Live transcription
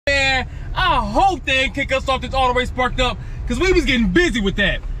I hope they ain't kick us off this all the way sparked up, because we was getting busy with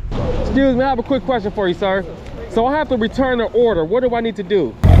that. Excuse me, I have a quick question for you, sir. So I have to return the order. What do I need to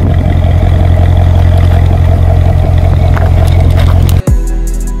do?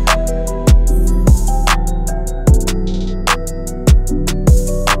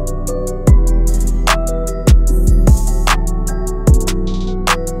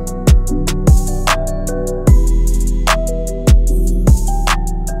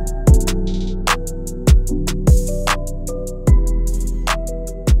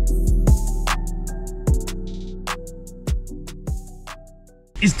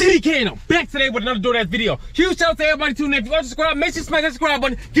 It's DDK and I'm back today with another DoorDash video. Huge shout out to everybody tuning in. If you want to subscribe, make sure you smash that subscribe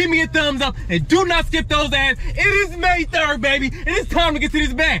button, give me a thumbs up, and do not skip those ads. It is May 3rd, baby, and it's time to get to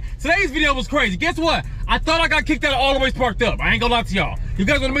this bag. Today's video was crazy. Guess what? I thought I got kicked out of all the way sparked up. I ain't gonna lie to y'all. You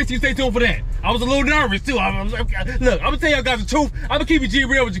guys wanna make sure you stay tuned for that. I was a little nervous too. Look, I'm gonna tell y'all guys the truth. I'm gonna keep it G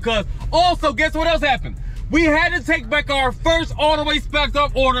real with you, cuz. Also, guess what else happened? We had to take back our first all the way sparked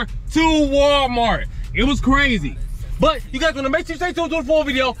up order to Walmart. It was crazy. But you guys want to make sure you stay tuned to the full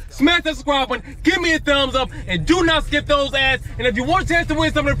video, smash that subscribe button, give me a thumbs up, and do not skip those ads. And if you want a chance to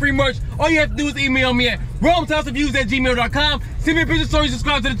win some of the free merch, all you have to do is email me at roamtownsofviews@gmail.com. Send me a picture story,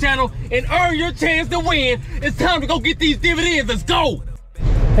 subscribe to the channel, and earn your chance to win. It's time to go get these dividends. Let's go.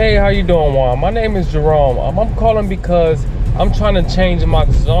 Hey, how you doing, Juan? My name is Jerome. I'm calling because I'm trying to change my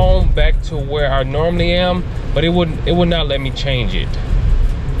zone back to where I normally am, but it would not let me change it.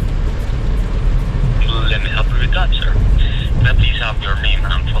 Let me help you with that, sir. May I please have your name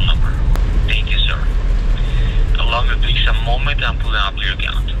and phone number? Thank you, sir. Allow me please a moment. I'm pulling up your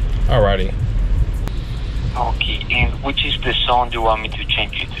account. Alrighty. Okay, and which is the zone you want me to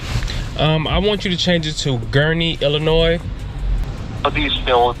change it to? I want you to change it to Gurney, Illinois. How do you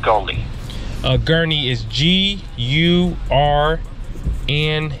spell Gurney? Gurney is G-U-R-N-E-E.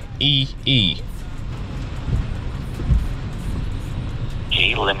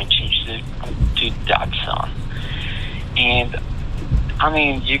 Okay, let me change it to that zone. And I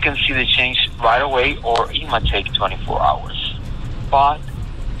mean, you can see the change right away, or it might take 24 hours. But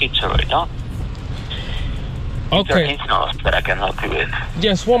it's already done. Okay. Is there anything else that I can help you with?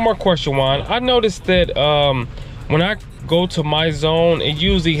 Yes, one more question, Juan. I noticed that when I go to my zone, it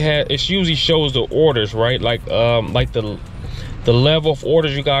usually shows the orders, right? Like the level of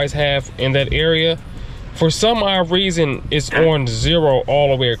orders you guys have in that area. For some odd reason, it's on 0 all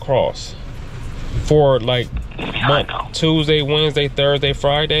the way across. For like Tuesday, Wednesday, Thursday,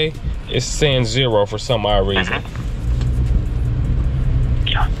 Friday, it's saying 0 for some odd reason.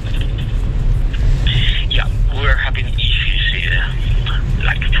 Yeah, we're having issues here,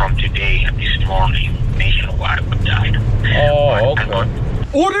 like from today and this morning, nationwide with that. Oh, okay.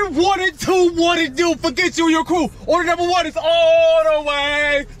 Order 1 and 2, what it do? Forget you and your crew. Order number 1 is all the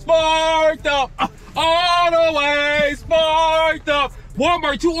way sparked up. All the way sparked up.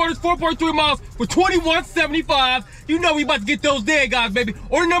 Walmart, 2 orders, 4.3 miles for $21.75. You know we about to get those dead guys, baby.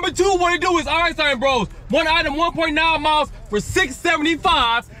 Order number 2, what it do is Einstein Bros. 1 item, 1.9 miles for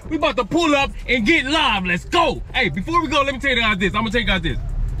 $6.75. We about to pull up and get live. Let's go. Hey, before we go, let me tell you guys this. I'm gonna tell you guys this.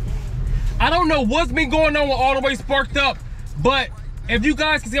 I don't know what's been going on with all the way sparked up, but if you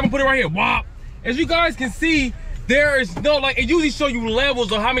guys can see, I'm gonna put it right here. Wow. As you guys can see, there is no, like, it usually show you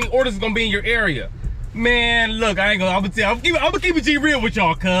levels of how many orders is gonna be in your area. Man, look, I'm gonna keep it G real with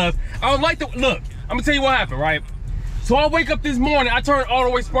y'all, cuz I would like to, look, I'm gonna tell you what happened, right? So I wake up this morning, I turn all the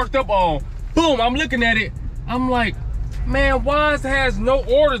way sparked up on, boom, I'm looking at it, I'm like, man, why it has no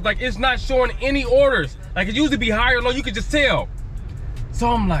orders? Like, it's not showing any orders. Like, it used to be higher or low, you could just tell. So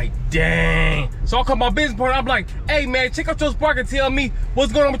I'm like, dang. So I call my business partner, I'm like, hey man, check out your Spark and tell me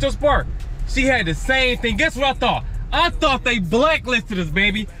what's going on with your Spark. She had the same thing. Guess what I thought? I thought they blacklisted us,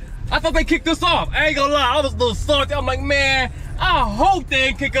 baby. I thought they kicked us off. I ain't gonna lie, I was a little salty. I'm like, man, I hope they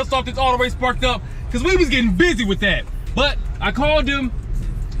ain't kick us off this all the way sparked up, because we was getting busy with that. But I called them,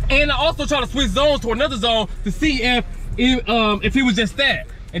 and I also tried to switch zones to another zone to see if it was just that.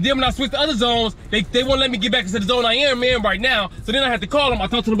 And then when I switched to other zones, they won't let me get back into the zone I am in right now. So then I had to call them. I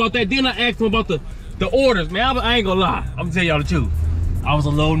talked to them about that. Then I asked them about the orders. Man, I ain't gonna lie. I'm gonna tell y'all the truth. I was a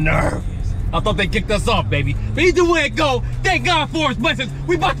little nervous. I thought they kicked us off, baby. But either way it go, thank God for his blessings.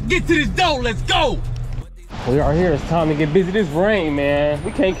 We about to get to this dough. Let's go. We are here. It's time to get busy. This rain, man.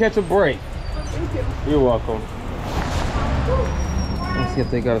 We can't catch a break. You're welcome. Let's see if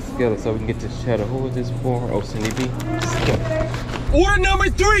they got a schedule so we can get this cheddar. Who is this for? Oh, Cindy B. Order number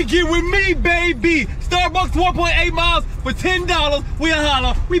 3, get with me, baby. Starbucks 1.8 miles for $10. We a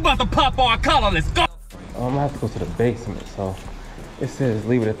holla. We about to pop our collar. Let's go. I'm gonna have to go to the basement, so it says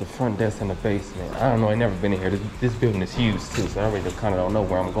leave it at the front desk in the basement. I don't know, I never been in here. This building is huge too, so I really kind of don't know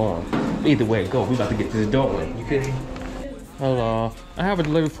where I'm going. Either way, go. We about to get to the door. You feel me? Hello. I have a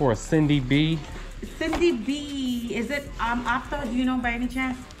delivery for a Cindy B. Cindy B. Is it Opto? Do you know by any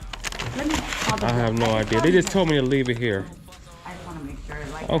chance? Let me call them. I have no idea. They just told me to leave it here. I just want to make sure.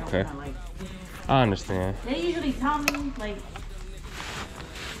 Like, okay. I understand. They usually tell me, like,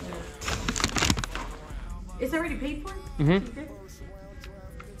 it's already paid for? Mm-hmm. It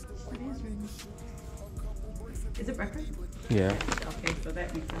is ready. Is it breakfast? Yeah. Okay, so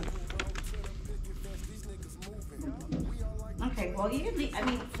that makes sense. Okay, well, you can leave. I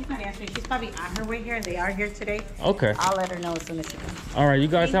mean, she's not answering. She's probably on her way here. They are here today. Okay. I'll let her know as soon as she comes. All right, you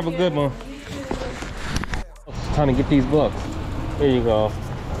guys have a good one. Trying to get these books. Here you go.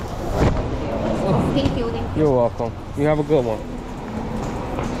 Thank you. You're welcome. You have a good one.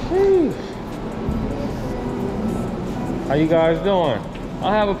 Sheesh. How you guys doing?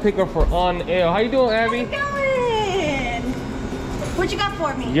 I have a pickup for L. How you doing, Abby? How you doing? What you got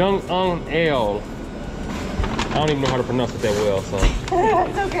for me? Young L. I don't even know how to pronounce it that well, so.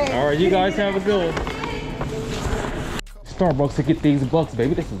 It's okay. All right, you guys have a good one. Starbucks to get these bucks,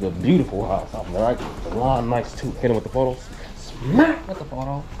 baby. This is a beautiful house. All right, the lawn nice too. Hit them with the photos. Smack with the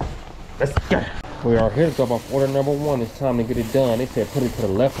photo. Let's go. We are here to go off order number 1. It's time to get it done. They said put it to the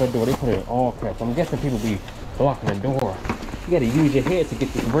left of the door. They put it in all caps. I'm guessing people be blocking the door. You gotta use your head to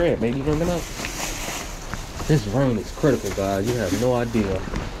get this bread, baby. You know what I mean? This rain is critical, guys. You have no idea.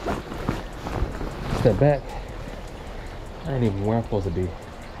 Step back. I ain't even where I'm supposed to be.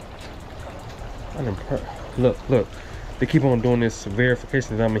 Look. They keep on doing this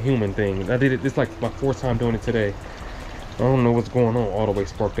verification that I'm a human thing. I did it. This is like my 4th time doing it today. I don't know what's going on all the way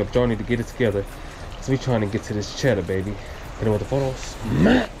sparked up. Y'all need to get it together. So we trying to get to this cheddar, baby. Hit it with the photos.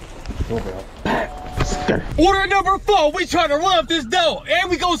 Order number 4. We trying to run up this dough. And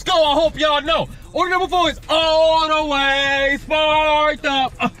we gonna score. I hope y'all know. Order number 4 is all the way sparked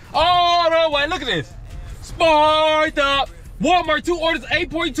up. All the way. Look at this. Sparked up. Walmart 2 orders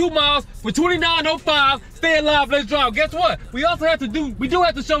 8.2 miles for $29.05. Stay alive, let's drive. guess what? We also have to do, we do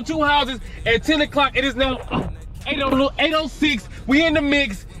have to show 2 houses at 10 o'clock. It is now 8:06. We in the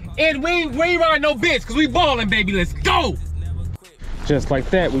mix. And we ain't riding no bitch because we balling, baby. Let's go. Just like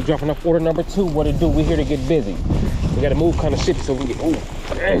that, we dropping off order number 2. What it do? We here to get busy. We gotta move kind of shit so we can get, ooh,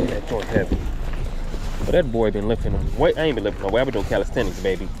 dang, that joint heavy. But that boy been lifting them. Wait, I ain't been lifting no weight. I've been doing calisthenics,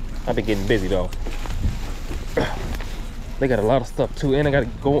 baby. I've been getting busy though. They got a lot of stuff too, and I gotta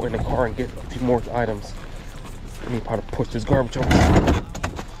go in the car and get a few more items. Let me probably push this garbage over.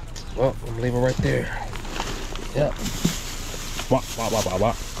 Well, I'm leaving right there. Yep. Wop.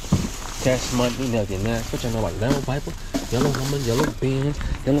 Cash money, nugget, man. What y'all know, like Lambo Viper, yellow Hummer, yellow Benz,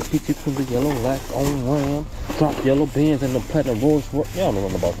 yellow PT Cruiser, yellow Lax on Ram, drop yellow Benz and the platinum Rolls Royce. Y'all know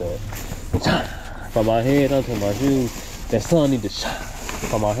nothing about that. From my head onto my shoes, that sun need to shine.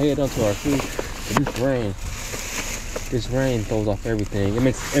 From my head onto our shoes, this rain throws off everything. It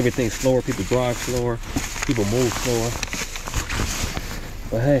makes everything slower. People drive slower. People move slower.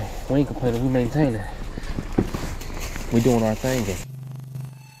 But hey, we ain't complaining. We maintain it. We doing our thing.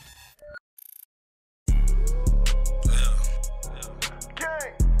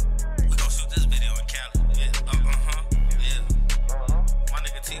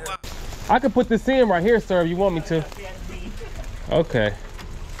 I can put this in right here, sir, if you want me to. Okay.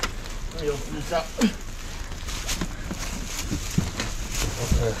 Let me open this up.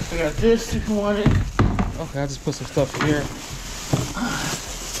 Okay. I got this if you want it. Okay, I just put some stuff in here.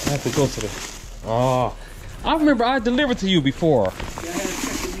 I have to go to the. Oh, I remember I delivered to you before. Yeah, I had a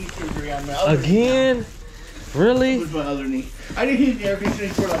second knee surgery on my other Again? knee. Really? It was my other knee. I didn't heat the air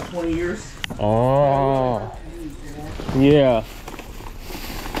conditioning for like 20 years. Oh. Yeah.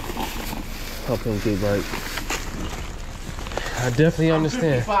 Help him get right. I definitely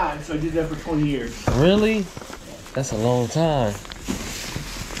understand. I'm 55, so I did that for 20 years. Really? That's a long time.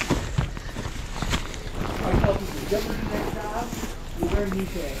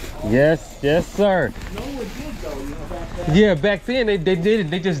 Yes, sir. No one did though, you know, back then. Yeah, back then they did it.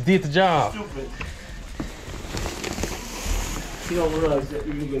 They just did the job. Stupid. You don't realize that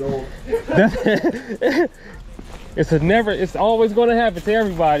you're gonna get old. It's always gonna happen to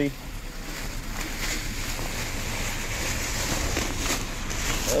everybody.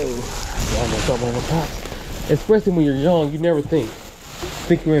 Oh, almost up on the top. Especially when you're young, you never think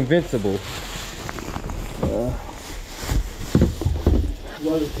you're invincible.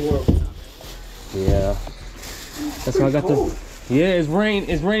 Weather's horrible. Yeah. That's why I got cold. Yeah, it's raining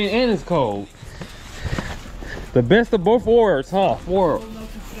and it's cold. The best of both worlds, huh? World.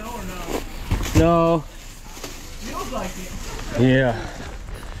 No. Feels like it. Yeah.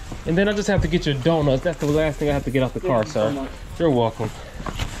 And then I just have to get your donuts. That's the last thing I have to get out the car, Thank you so sir. much. You're welcome.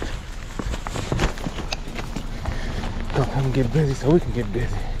 gonna come and get busy so we can get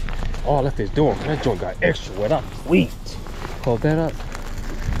busy. Oh, I left this door. That joint got extra wet. I'm sweet. Hold that up.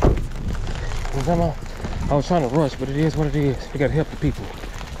 I was trying to rush, but it is what it is. We gotta help the people.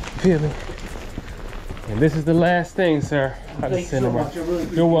 You feel me? And this is the last thing, sir. Thank you so much.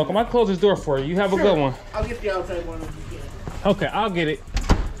 You're welcome. I'll close this door for you. You have a good one. I'll get the outside one if you can. Okay, I'll get it.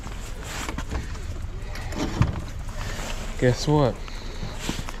 Guess what?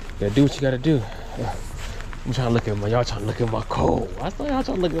 You gotta do what you gotta do. I'm trying to look at my, y'all trying to look at my code. I saw y'all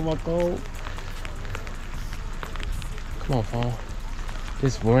trying to look at my code. Come on, phone.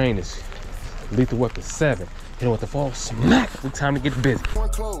 This rain is lethal weapon 7. You know what the fall? Smack! It's time to get busy.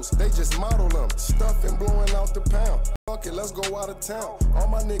 Clothes, they just model them. Stuff and blowing out the pound. Fuck it, let's go out of town. All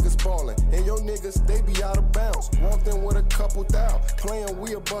my niggas ballin', and your niggas, they be out of bounds. Want them with a couple thou. Playing,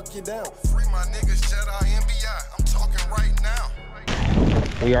 we'll buck you down. Free my niggas, Jedi NBI. I'm talking right now.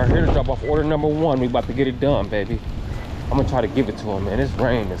 We are here to drop off order number 1. We about to get it done, baby. I'm gonna try to give it to him, man. This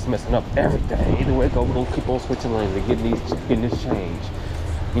rain is messing up everything. Either way it go, we're gonna keep on switching lanes and getting this change.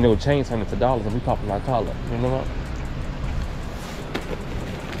 You know, change turning to dollars and we popping our collar. You know what?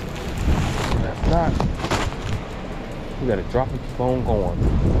 If not, we gotta drop and keep on going.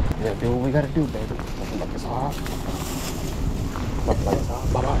 We gotta do what we gotta do, baby. Nothing like it's hard. Nothing like it's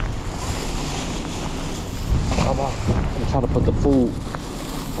hard. Bye-bye. Bye-bye. I'm gonna try to put the food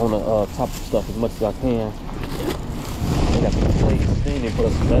on the top of stuff as much as I can. They got some plates. They didn't even put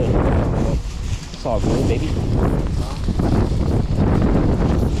us together. It's all good, baby.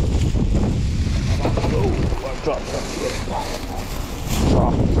 Oh, drop it.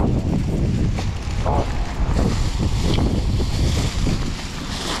 Drop it.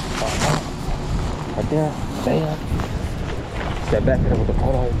 Right there. Bam. Step back here with the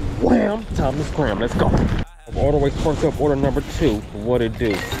photo. Wham! Time to scram. Let's go. All the way sparked up order number 2. What it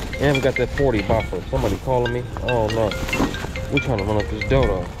do? And we got that 40 buffer. Somebody calling me? Oh no. We trying to run up this dough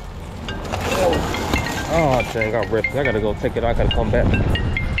though. Oh dang, I ripped it. I gotta go take it. I gotta come back.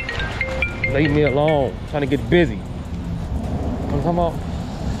 Leave me alone. I'm trying to get busy. I'm talking about.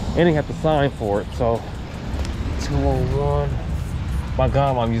 And they have to sign for it. So 201. My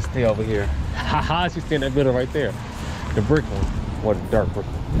godmom used to stay over here. Haha, she's staying in that building right there. The brick one. Or the dark brick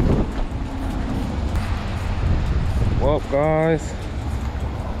one. Well, guys,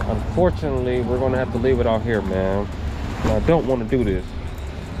 unfortunately, we're gonna have to leave it out here, man. And I don't want to do this.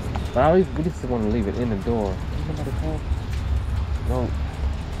 But I at least want to leave it in the door. No.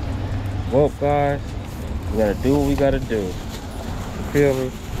 Well, guys, we gotta do what we gotta do. You feel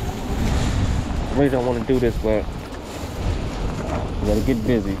me? I really don't want to do this, but we gotta get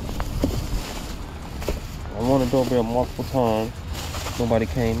busy. I run the doorbell multiple times. Nobody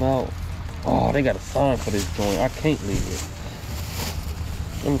came out. Oh, they got a sign for this joint. I can't leave it.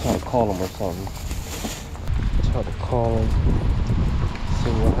 Let me try to call them or something. Try to call them. See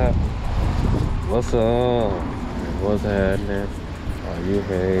what happens. What's up? What's happening? Are you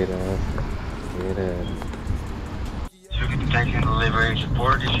haters? Get it. Taking delivery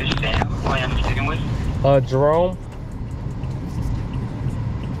support. This is Sam. Who I am speaking with? Jerome.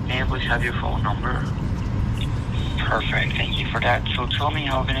 May I please have your phone number? Perfect. Thank you for that. So tell me,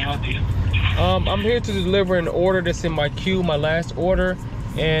 how can I help you? I'm here to deliver an order that's in my queue, my last order,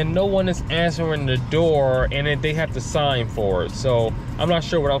 and no one is answering the door, and they have to sign for it. So I'm not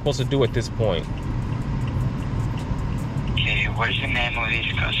sure what I'm supposed to do at this point. Okay, what is the name of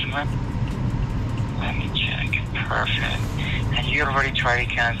this customer? Let me check. Perfect. And you already tried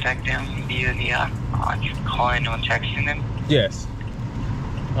to contact them via the app? You calling or texting them? Yes.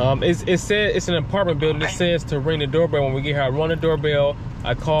 It said it's an apartment building. Okay. It says to ring the doorbell when we get here. I run the doorbell.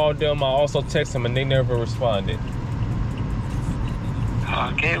 I called them. I also text them, and they never responded.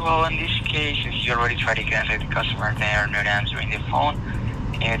 Okay, well, in this case, since you already tried to contact the customer, they are not answering the phone,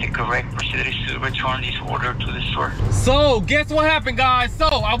 and the correct procedure is to return this order to the store. So, guess what happened, guys? So,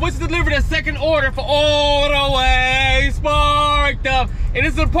 I went to deliver the second order for all the way sparked up. And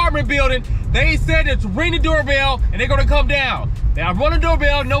it's an apartment building. They said to ring the doorbell, and they're going to come down. Now, I run the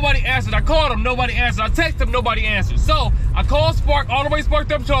doorbell, nobody answered. I called them, nobody answered. I texted them, nobody answered. So, I called Spark, all the way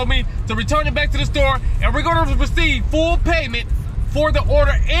Sparked Up told me to return it back to the store, and we're going to receive full payment for the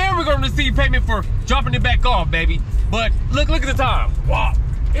order, and we're going to receive payment for dropping it back off, baby. But look at the time. Wow.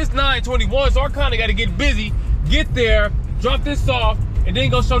 It's 9:21, so I kind of got to get busy, get there, drop this off, and then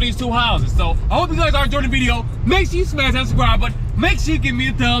go show these 2 houses. So, I hope you guys are enjoying the video. Make sure you smash that subscribe button. Make sure you give me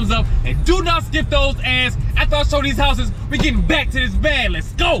a thumbs up, and do not skip those ads. After I show these houses, we're getting back to this bag.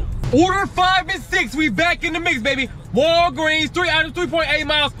 Let's go. Order 5 and 6, we back in the mix, baby. Walgreens, 3 items, 3.8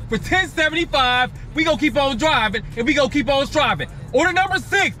 miles for $10.75. We gonna keep on driving, and we gonna keep on striving. Order number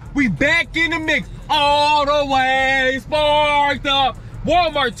 6, we back in the mix. all the way sparked up.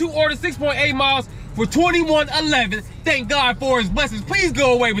 Walmart, 2 orders, 6.8 miles for $21.11. Thank God for his blessings. Please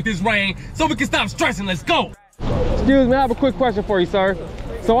go away with this rain so we can stop stressing. Let's go. Excuse me, I have a quick question for you, sir.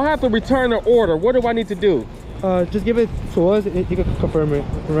 So I have to return the order. What do I need to do? Just give it to us. You can confirm it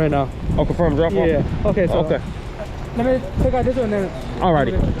right now. Oh, confirm drop off? Yeah. Okay, so okay. Let me take out this one then.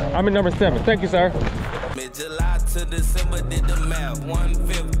 Alrighty. I'm in number 7. Thank you, sir. Mid-July to December, did the math.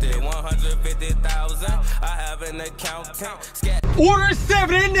 150, 150,000. I have an accountant. Order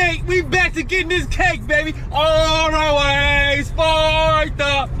 7 and 8. We back to getting this cake, baby. All the way sparked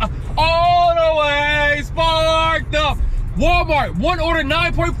up. All the way sparked up. Walmart, 1 order,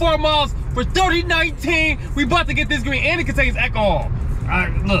 9.4 miles for $30.19. We about to get this green, and it contains alcohol. All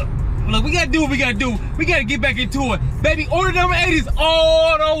right, look, we gotta do what we gotta do. We gotta get back into it. Baby, order number 8 is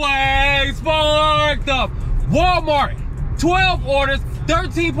all the way sparked up. Walmart, 12 orders,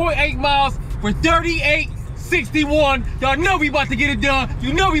 13.8 miles for $38.61. Y'all know we about to get it done.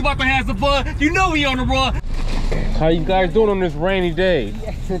 You know we about to have some fun. You know we on the run. How you guys doing on this rainy day?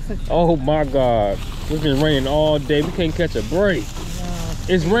 Oh my God. It's been raining all day. We can't catch a break. No.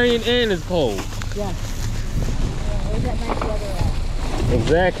 It's raining and it's cold. Yeah. Where's that nice weather at?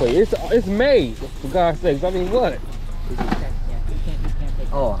 Exactly. It's May, for God's sakes. I mean, what?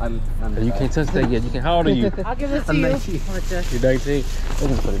 Oh, I'm you can't touch that yet. You can. How old are you? I'll give it to you. 19. You're 19? Let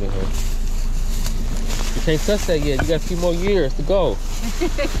me put it in here. You can't touch that yet. You got a few more years to go.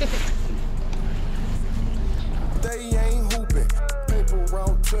 They ain't hooping. Paper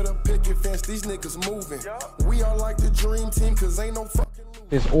route to the picket fence. These niggas moving. We are like the dream team, cause ain't no fucking losing.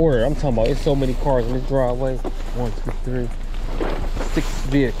 This order, I'm talking about, it's so many cars in this driveway. 1, 2, 3, 6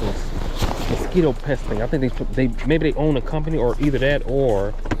 vehicles. Mosquito pesting. I think they maybe they own a company, or either that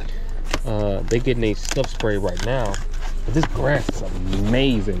or they getting a stuff spray right now. But this grass is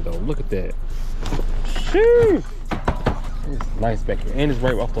amazing though. Look at that. Sheesh. It's nice back here, and it's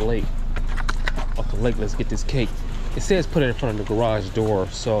right off the lake. Off the lake. Let's get this cake. It says put it in front of the garage door,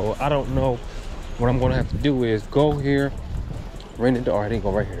 so I don't know. What I'm gonna have to do is go here, ring the door. I didn't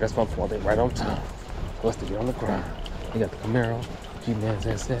go right here. That's my fault. They right on time. What's to get on the ground? They got the Camaro, G-Man's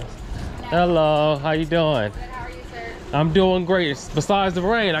SS. Hello, how you doing? Good, how are you, sir? I'm doing great. Besides the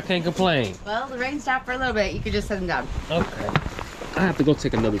rain, I can't complain. Well, the rain stopped for a little bit. You could just set them down. Okay. I have to go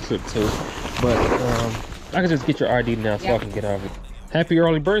take another trip too, but I can just get your ID now so I can get out of it. Happy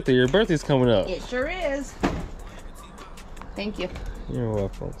early birthday. Your birthday's coming up. It sure is. Thank you. You're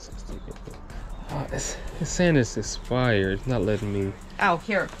welcome. Oh, it's saying it's expired. It's not letting me. Oh,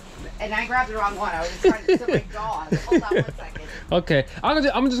 here. And I grabbed the wrong one. I was just trying to sit my jaw. Hold on 1 second. Okay.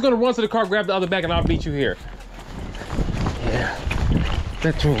 I'm just going to run to the car, grab the other bag, and I'll meet you here. Yeah.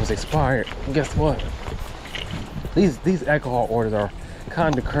 That drink was expired. And guess what? These alcohol orders are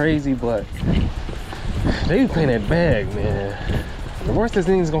kind of crazy, but they be paying that bag, man. The worst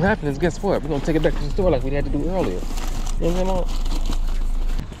thing that's going to happen is, guess what? We're going to take it back to the store like we had to do earlier. You know what I'm saying?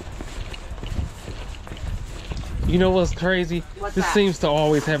 You know what's crazy? What's this that? Seems to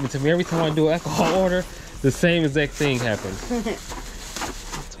always happen to me. Every time I do an alcohol order, the same exact thing happens.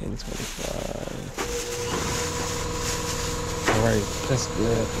 2025. All right, that's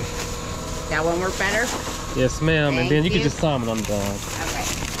good. That one work better? Yes, ma'am. And then you can just sign when I'm done. Okay.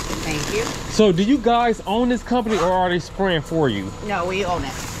 Thank you. So, do you guys own this company, or are they spraying for you? No, we own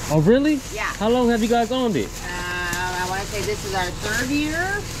it. Oh, really? Yeah. How long have you guys owned it? I want to say this is our 3rd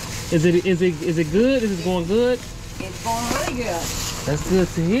year. Is it good? Is it going good? It's going really good. That's good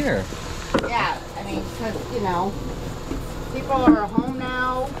to hear. Yeah, I mean, because, you know, people are home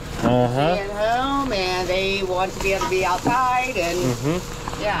now. Uh-huh. Stay at home, and they want to be able to be outside, and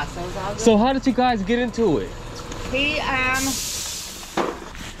yeah, so it's all good. So how did you guys get into it? He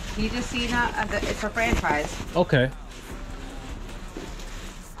just seen it's a franchise. Okay.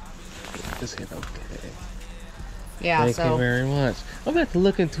 Just hit okay. Yeah, Thank you very much. I'm going to have to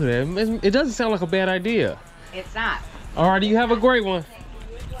look into that. It doesn't sound like a bad idea. It's not. All right, you have a great one.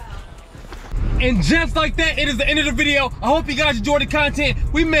 And just like that, it is the end of the video. I hope you guys enjoyed the content.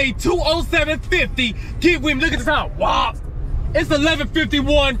 We made $207.50. Get with me. Look at this out. Wow. It's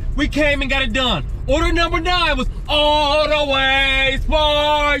 11:51. We came and got it done. Order number 9 was all the way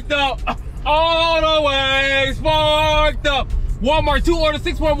sparked up. All the way sparked up. Walmart, 2 orders,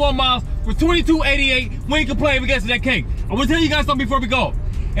 6.1 miles for $22.88. We ain't complain. We got to that cake. I want to tell you guys something before we go.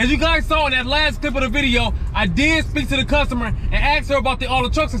 As you guys saw in that last clip of the video, I did speak to the customer and asked her about all the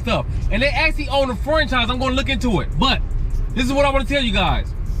trucks and stuff. And they actually own a franchise. I'm going to look into it. But this is what I want to tell you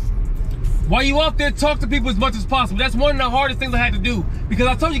guys. While you out there, talk to people as much as possible. That's one of the hardest things I had to do. Because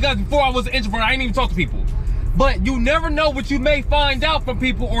I told you guys before, I was an introvert. I didn't even talk to people. But you never know what you may find out from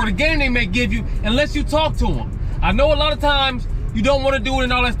people or the game they may give you unless you talk to them. I know a lot of times you don't want to do it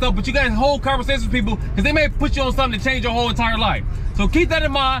and all that stuff, but you got to hold conversations with people because they may put you on something to change your whole entire life. So keep that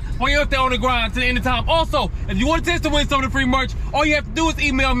in mind while you're out there on the grind to the end of time. Also, if you want a chance to win some of the free merch, all you have to do is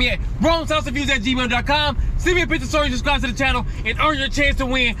email me at wrongshouseviews@gmail.com. Send me a picture so you subscribe to the channel and earn your chance to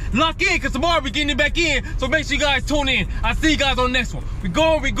win. Lock in, because tomorrow we're getting it back in. So make sure you guys tune in. I'll see you guys on the next one. We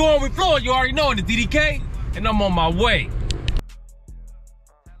flowing, we flowing. You already know, in the DDK, and I'm on my way.